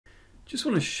Just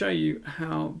want to show you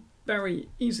how very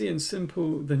easy and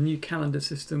simple the new calendar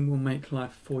system will make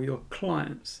life for your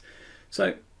clients.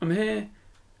 So I'm here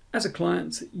as a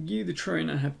client. You, the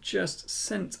trainer, have just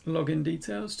sent login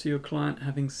details to your client,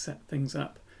 having set things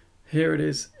up. Here it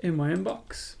is in my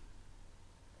inbox.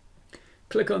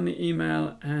 Click on the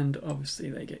email and obviously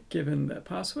they get given their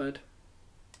password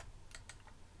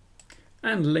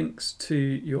and links to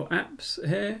your apps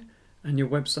here and your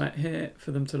website here for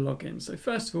them to log in. So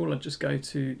first of all, I'll just go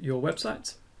to your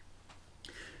website.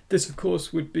 This of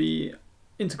course would be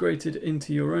integrated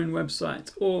into your own website,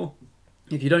 or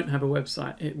if you don't have a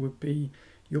website, it would be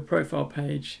your profile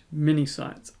page mini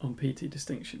site on PT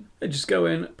Distinction. They just go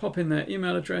in, pop in their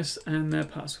email address and their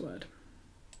password.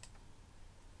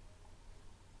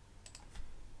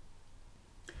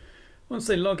 Once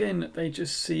they log in, they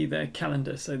just see their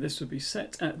calendar. So this would be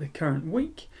set at the current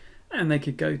week, and they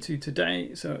could go to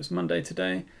today, so it's Monday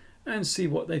today, and see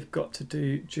what they've got to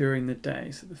do during the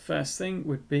day. So the first thing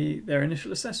would be their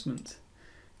initial assessment.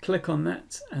 Click on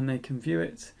that and they can view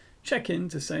it, check in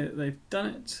to say that they've done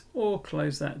it, or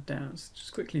close that down. So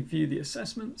just quickly view the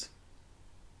assessment.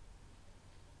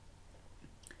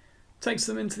 Takes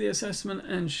them into the assessment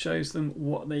and shows them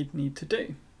what they need to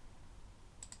do.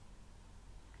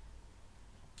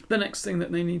 The next thing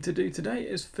that they need to do today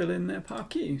is fill in their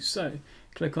PARQ. So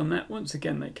click on that. Once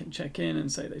again, they can check in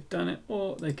and say they've done it,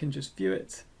 or they can just view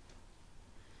it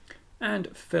and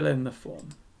fill in the form.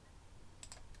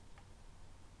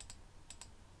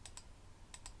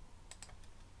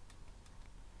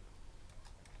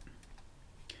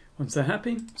 Once they're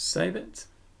happy, save it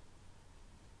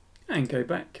and go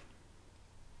back.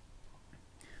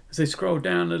 As they scroll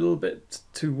down a little bit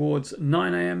towards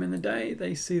 9 AM in the day,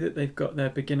 they see that they've got their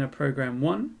beginner program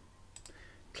 1.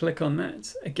 Click on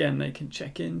that. Again, they can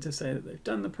check in to say that they've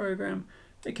done the program.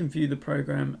 They can view the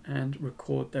program and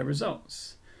record their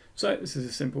results. So this is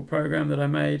a simple program that I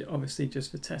made, obviously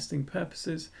just for testing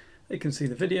purposes. They can see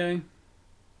the video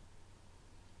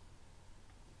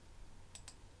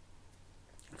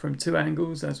from 2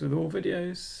 angles, as with all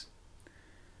videos.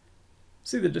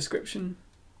 See the description.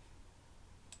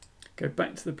 Go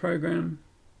back to the program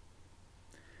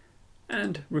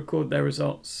and record their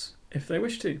results if they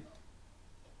wish to.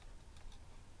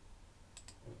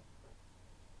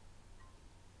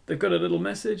 They've got a little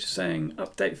message saying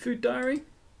update food diary.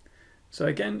 So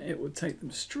again, it would take them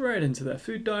straight into their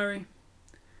food diary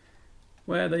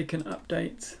where they can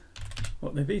update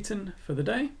what they've eaten for the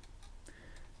day.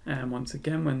 And once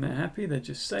again, when they're happy, they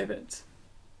just save it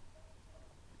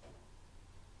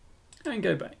and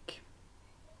go back.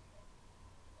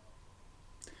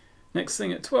 Next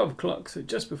thing at 12 o'clock, so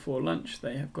just before lunch,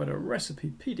 they have got a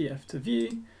recipe PDF to view.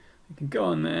 You can go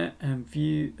on there and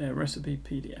view their recipe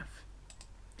PDF.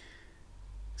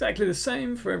 Exactly the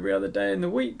same for every other day in the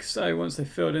week. So once they've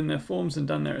filled in their forms and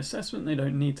done their assessment, they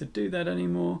don't need to do that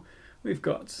anymore. We've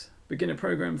got beginner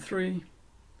program 3,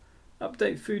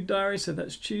 update food diary, so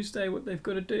that's Tuesday what they've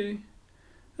got to do.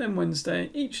 Then Wednesday,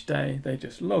 each day they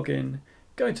just log in,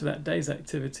 go to that day's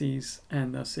activities,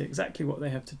 and they'll see exactly what they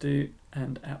have to do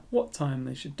and at what time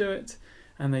they should do it,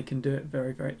 and they can do it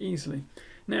very, very easily.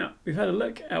 Now, we've had a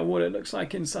look at what it looks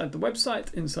like inside the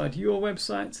website, inside your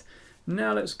website.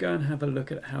 Now let's go and have a look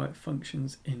at how it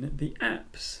functions in the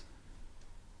apps.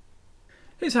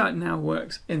 Here's how it now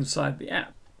works inside the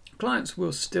app. Clients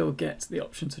will still get the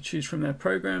option to choose from their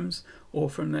programs or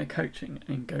from their coaching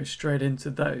and go straight into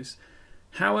those.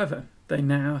 However, they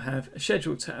now have a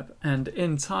schedule tab, and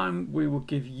in time we will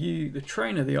give you, the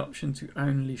trainer, the option to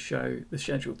only show the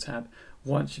schedule tab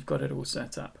once you've got it all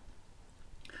set up.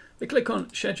 They click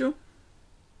on schedule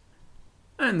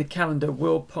and the calendar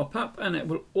will pop up and it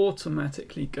will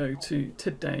automatically go to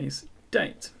today's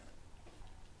date.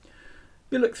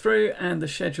 You look through and the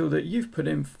schedule that you've put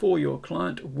in for your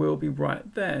client will be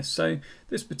right there. So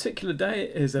this particular day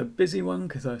is a busy one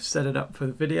because I've set it up for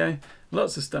the video.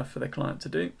 Lots of stuff for the client to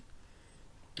do.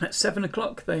 At 7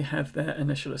 o'clock they have their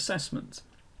initial assessment.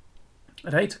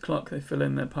 At 8 o'clock they fill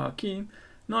in their PARQ.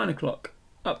 9 o'clock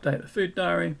update the food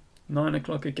diary. 9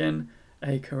 o'clock again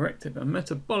a corrective and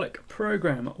metabolic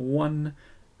program 1,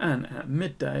 and at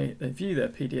midday they view their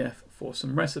PDF for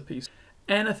some recipes.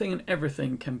 Anything and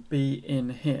everything can be in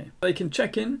here. They can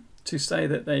check in to say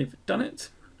that they've done it,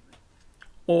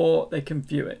 or they can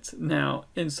view it. Now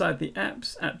inside the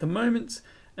apps at the moment,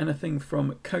 anything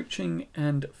from coaching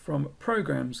and from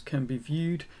programs can be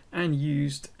viewed and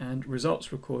used and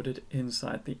results recorded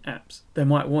inside the apps. They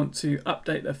might want to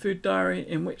update their food diary,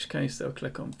 in which case they'll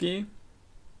click on view.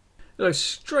 It'll go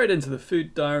straight into the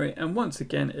food diary, and once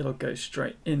again it'll go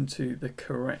straight into the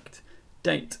correct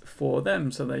date for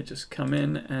them. So they just come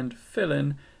in and fill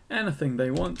in anything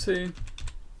they want to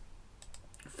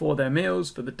for their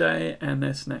meals for the day and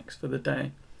their snacks for the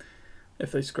day.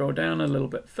 If they scroll down a little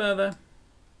bit further,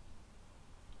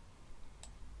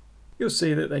 you'll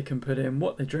see that they can put in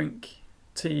what they drink: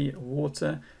 tea,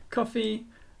 water, coffee,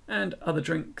 and other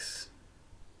drinks.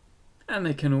 And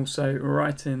they can also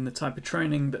write in the type of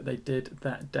training that they did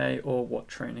that day or what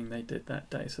training they did that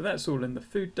day. So that's all in the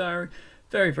food diary.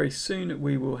 Very, very soon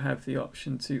we will have the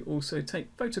option to also take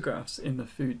photographs in the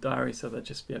food diary, so they'll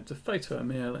just be able to photo a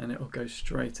meal and it will go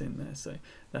straight in there. So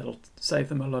that'll save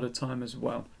them a lot of time as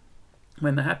well.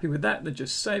 When they're happy with that, they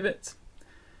just save it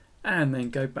and then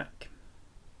go back.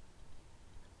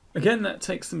 Again, that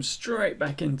takes them straight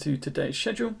back into today's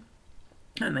schedule,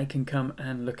 and they can come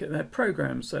and look at their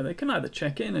program. So they can either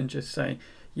check in and just say,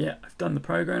 yeah, I've done the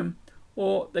program,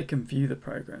 or they can view the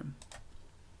program.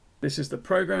 This is the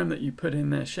program that you put in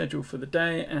their schedule for the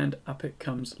day, and up it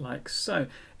comes like so.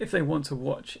 If they want to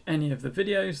watch any of the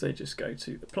videos, they just go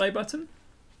to the play button.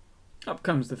 Up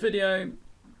comes the video,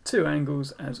 2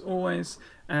 angles as always,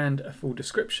 and a full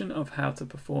description of how to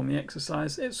perform the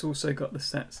exercise. It's also got the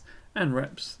sets and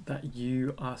reps that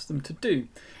you ask them to do.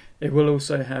 It will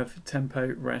also have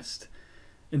tempo, rest,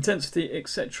 intensity,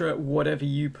 etc., whatever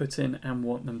you put in and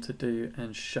want them to do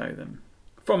and show them.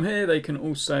 From here, they can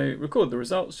also record the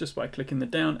results just by clicking the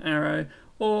down arrow,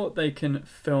 or they can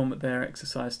film their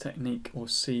exercise technique or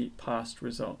see past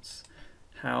results.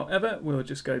 However, we'll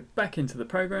just go back into the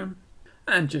program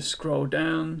and just scroll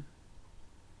down,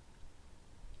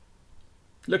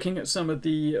 looking at some of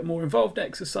the more involved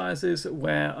exercises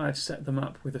where I've set them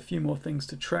up with a few more things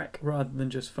to track rather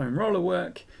than just foam roller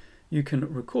work. You can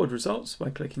record results by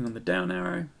clicking on the down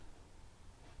arrow,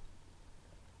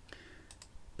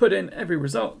 put in every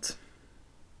result,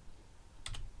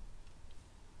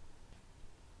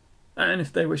 and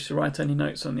if they wish to write any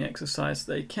notes on the exercise,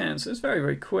 they can. So it's very,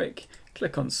 very quick.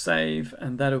 Click on save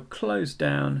and that'll close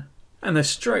down, and they're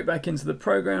straight back into the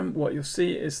program. What you'll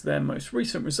see is their most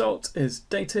recent result is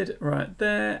dated right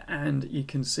there, and you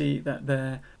can see that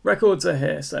their records are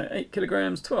here. So 8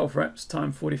 kilograms, 12 reps,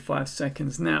 time 45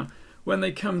 seconds. Now, when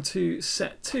they come to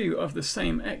set 2 of the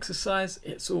same exercise,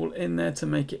 it's all in there to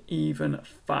make it even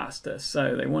faster.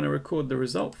 So they want to record the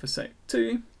result for set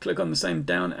 2, click on the same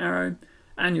down arrow,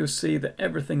 and you'll see that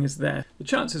everything is there. The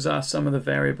chances are some of the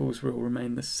variables will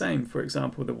remain the same. For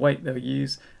example, the weight they'll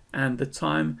use and the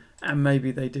time, and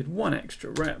maybe they did 1 extra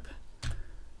rep.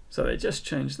 So they just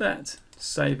change that,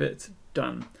 save it,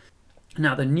 done.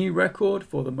 Now the new record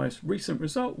for the most recent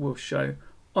result will show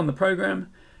on the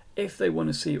program. If they want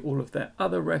to see all of their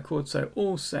other records, so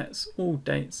all sets, all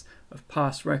dates of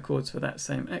past records for that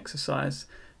same exercise,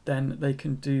 then they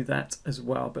can do that as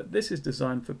well. But this is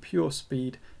designed for pure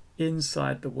speed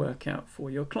inside the workout for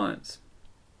your clients.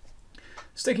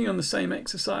 Sticking on the same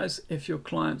exercise, if your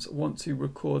clients want to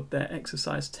record their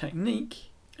exercise technique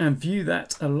and view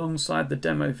that alongside the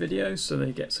demo video so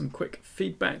they get some quick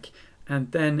feedback,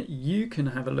 and then you can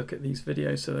have a look at these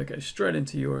videos so they go straight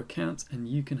into your account and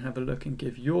you can have a look and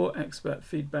give your expert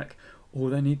feedback. All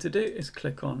they need to do is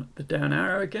click on the down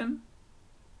arrow again,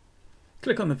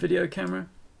 click on the video camera,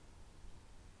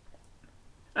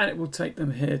 and it will take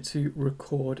them here to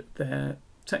record their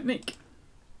technique.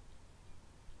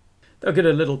 They'll get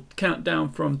a little countdown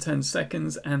from 10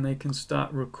 seconds and they can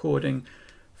start recording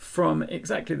from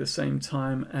exactly the same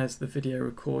time as the video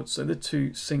records, so the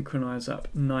two synchronize up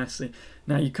nicely.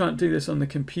 Now you can't do this on the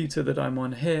computer that I'm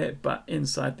on here, but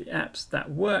inside the apps that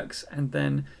works, and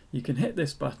then you can hit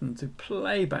this button to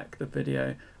play back the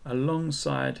video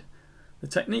alongside the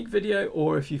technique video,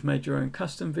 or if you've made your own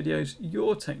custom videos,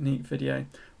 your technique video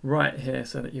right here,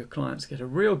 so that your clients get a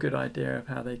real good idea of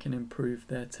how they can improve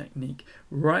their technique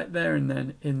right there and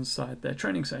then inside their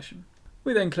training session.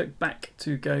 We then click back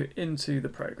to go into the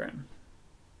program.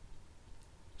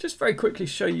 Just very quickly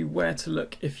show you where to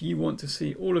look if you want to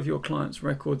see all of your clients'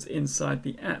 records inside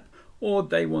the app, or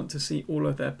they want to see all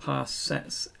of their past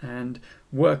sets and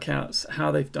workouts, how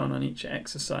they've done on each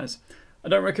exercise. I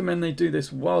don't recommend they do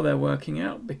this while they're working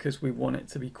out because we want it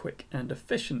to be quick and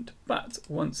efficient. But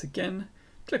once again,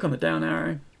 click on the down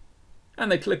arrow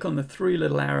and they click on the 3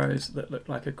 little arrows that look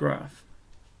like a graph.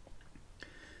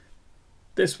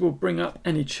 This will bring up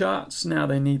any charts. Now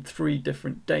they need 3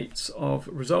 different dates of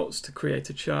results to create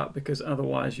a chart, because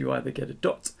otherwise you either get a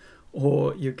dot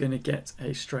or you're going to get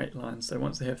a straight line. So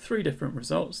once they have 3 different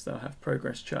results, they'll have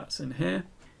progress charts in here.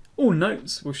 All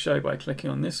notes will show by clicking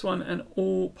on this one, and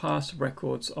all past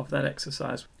records of that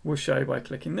exercise will show by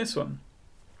clicking this one.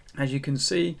 As you can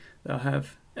see, they'll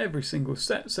have every single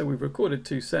set. So we've recorded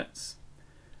 2 sets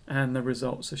and the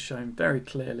results are shown very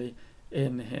clearly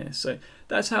in here. So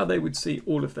that's how they would see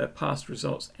all of their past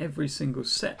results, every single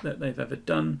set that they've ever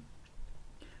done.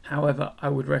 However, I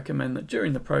would recommend that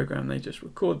during the program they just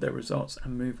record their results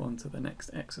and move on to the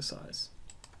next exercise.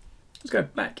 Let's go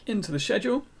back into the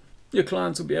schedule. Your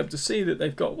clients will be able to see that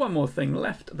they've got one more thing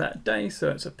left that day, so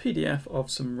it's a PDF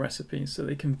of some recipes, so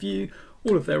they can view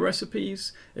all of their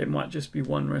recipes. It might just be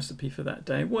one recipe for that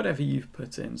day, whatever you've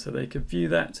put in, so they could view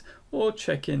that or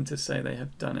check in to say they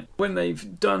have done it. When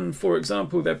they've done, for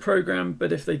example, their program,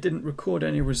 but if they didn't record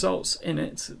any results in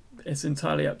it, it's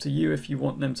entirely up to you if you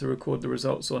want them to record the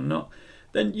results or not.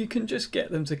 Then you can just get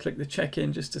them to click the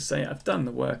check-in just to say, I've done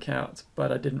the workout,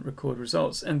 but I didn't record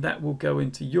results, and that will go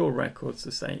into your records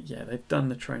to say, yeah, they've done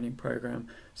the training program,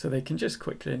 so they can just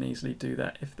quickly and easily do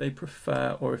that if they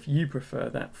prefer, or if you prefer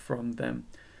that from them.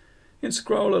 You can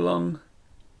scroll along,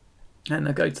 and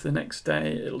they'll go to the next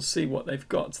day. It'll see what they've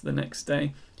got the next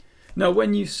day. Now,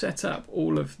 when you set up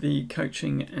all of the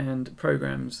coaching and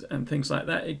programs and things like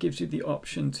that, it gives you the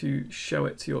option to show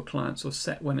it to your clients or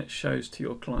set when it shows to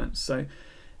your clients. So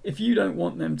if you don't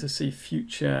want them to see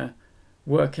future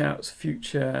workouts,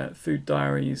 future food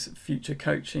diaries, future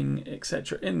coaching,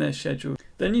 etc. in their schedule,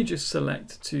 then you just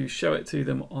select to show it to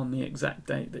them on the exact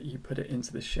date that you put it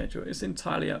into the schedule. It's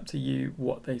entirely up to you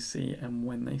what they see and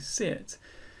when they see it.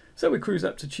 So we cruise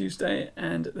up to Tuesday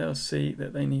and they'll see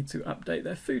that they need to update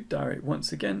their food diary.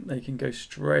 Once again, they can go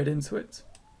straight into it.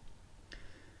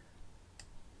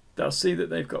 They'll see that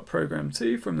they've got program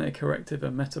 2 from their corrective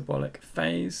and metabolic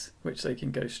phase, which they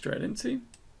can go straight into.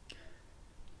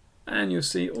 And you'll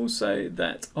see also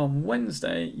that on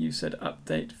Wednesday you said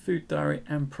update food diary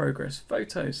and progress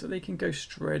photos, so they can go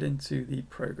straight into the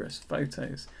progress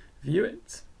photos. View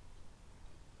it.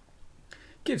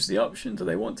 Gives the option, do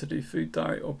they want to do food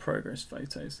diary or progress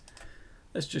photos?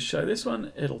 Let's just show this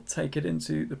one. It'll take it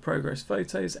into the progress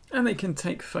photos, and they can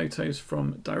take photos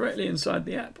from directly inside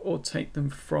the app or take them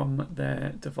from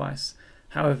their device.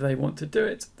 However they want to do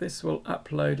it, this will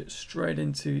upload straight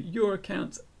into your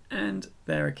account and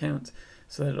their account,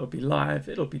 so that it'll be live,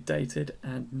 it'll be dated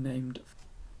and named.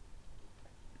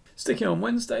 Sticking on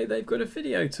Wednesday, they've got a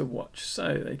video to watch,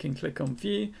 so they can click on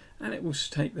view and it will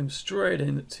take them straight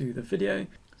into the video.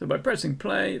 So by pressing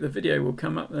play, the video will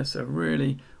come up. That's a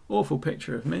really awful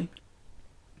picture of me.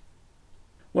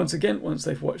 Once again, once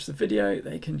they've watched the video,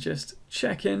 they can just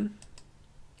check in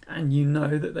and you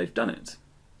know that they've done it.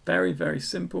 Very, very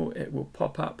simple. It will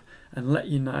pop up and let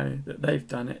you know that they've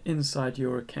done it inside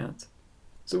your account.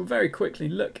 So we'll very quickly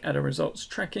look at a results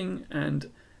tracking,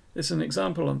 and this is an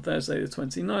example on Thursday the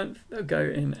 29th. They'll go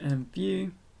in and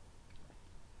view.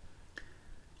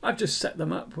 I've just set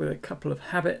them up with a couple of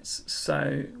habits.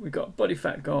 So we've got body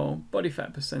fat goal, body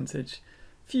fat percentage,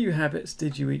 few habits,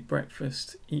 did you eat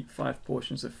breakfast, eat 5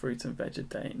 portions of fruit and veg a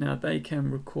day. Now they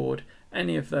can record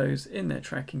any of those in their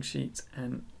tracking sheet,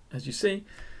 and as you see,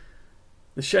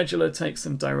 the scheduler takes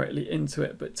them directly into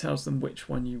it but tells them which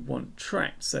one you want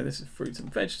tracked. So this is fruits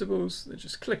and vegetables. They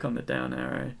just click on the down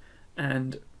arrow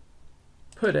and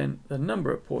put in the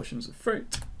number of portions of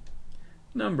fruit,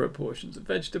 number of portions of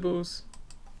vegetables,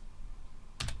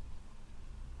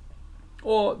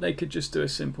 or they could just do a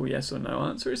simple yes or no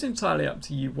answer. It's entirely up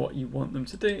to you what you want them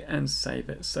to do, and save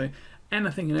it. So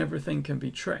anything and everything can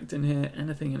be tracked in here,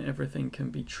 anything and everything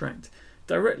can be tracked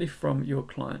directly from your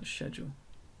client's schedule.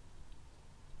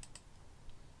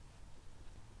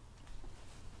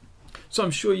 So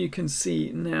I'm sure you can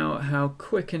see now how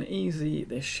quick and easy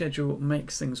this schedule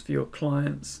makes things for your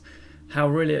clients, how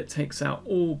really it takes out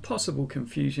all possible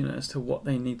confusion as to what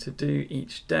they need to do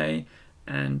each day,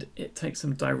 and it takes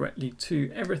them directly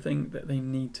to everything that they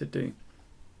need to do.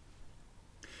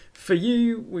 For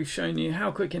you, we've shown you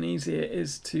how quick and easy it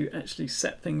is to actually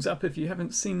set things up. If you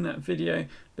haven't seen that video,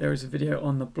 there is a video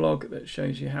on the blog that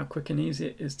shows you how quick and easy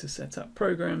it is to set up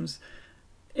programs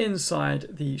inside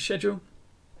the schedule.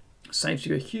 Saves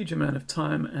you a huge amount of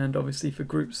time, and obviously for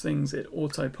groups things it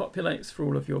auto populates for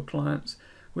all of your clients,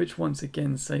 which once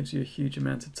again saves you a huge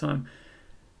amount of time.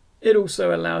 It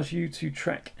also allows you to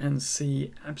track and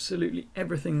see absolutely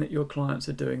everything that your clients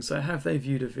are doing. So have they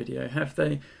viewed a video? Have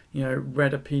they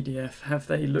read a PDF? Have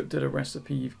they looked at a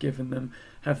recipe you've given them?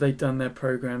 Have they done their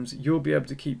programs? You'll be able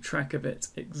to keep track of it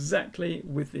exactly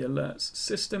with the alerts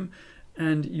system,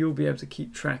 and you'll be able to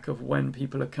keep track of when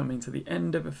people are coming to the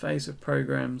end of a phase of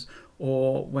programs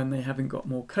or when they haven't got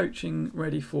more coaching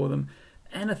ready for them.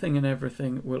 Anything and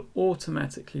everything will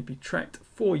automatically be tracked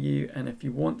for you, and if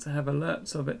you want to have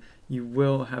alerts of it, you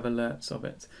will have alerts of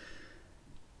it.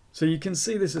 So you can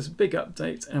see this as a big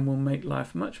update and will make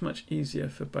life much, much easier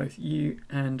for both you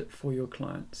and for your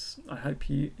clients. I hope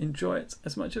you enjoy it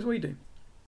as much as we do.